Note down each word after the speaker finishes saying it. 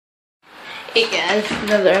Hey guys,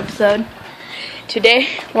 another episode. Today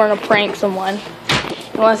we're gonna prank someone.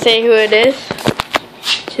 You wanna say who it is?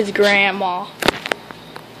 It's his grandma.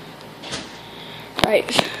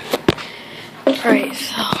 Alright,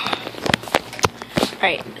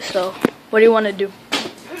 so what do you wanna do?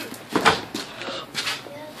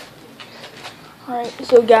 Alright,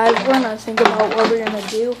 so guys, we're gonna think about what we're gonna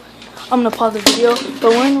do. I'm gonna pause the video, but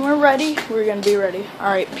when we're ready, we're gonna be ready.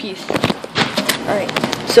 Alright, peace. Alright,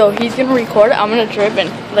 so he's gonna record it. I'm gonna trip and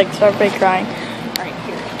like start fake crying. Alright,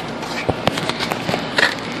 here.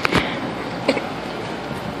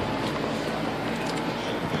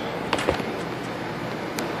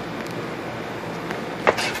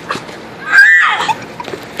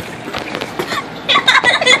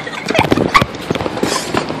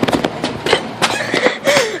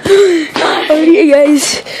 Alright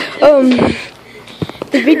guys,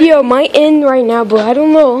 the video might end right now, but I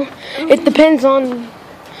don't know. It depends on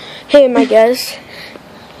him, I guess.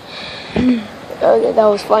 Okay, that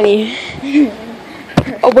was funny.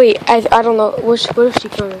 Oh wait, I don't know. What if she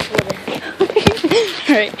comes?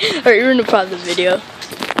 Alright, we're gonna pause the video.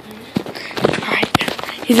 Alright,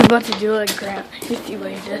 he's about to do like grand. You see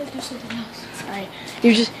what he did? Alright,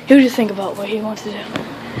 he'll just think about what he wants to do.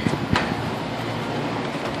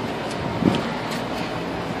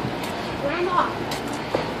 Grandma.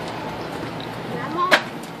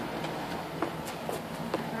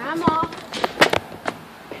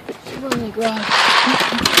 She's in the garage.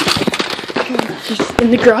 She's in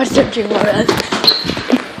the garage searching for us.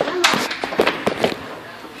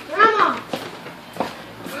 Grandma.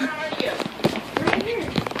 Where are you? Right here.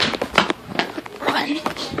 Run.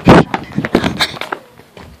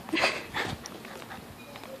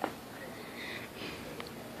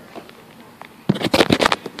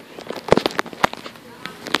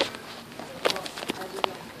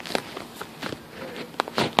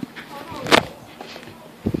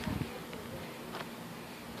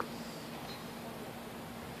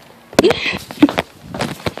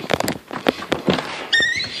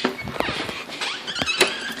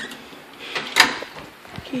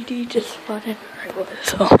 KD just spotted right with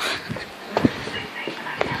so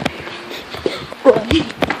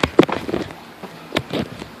run.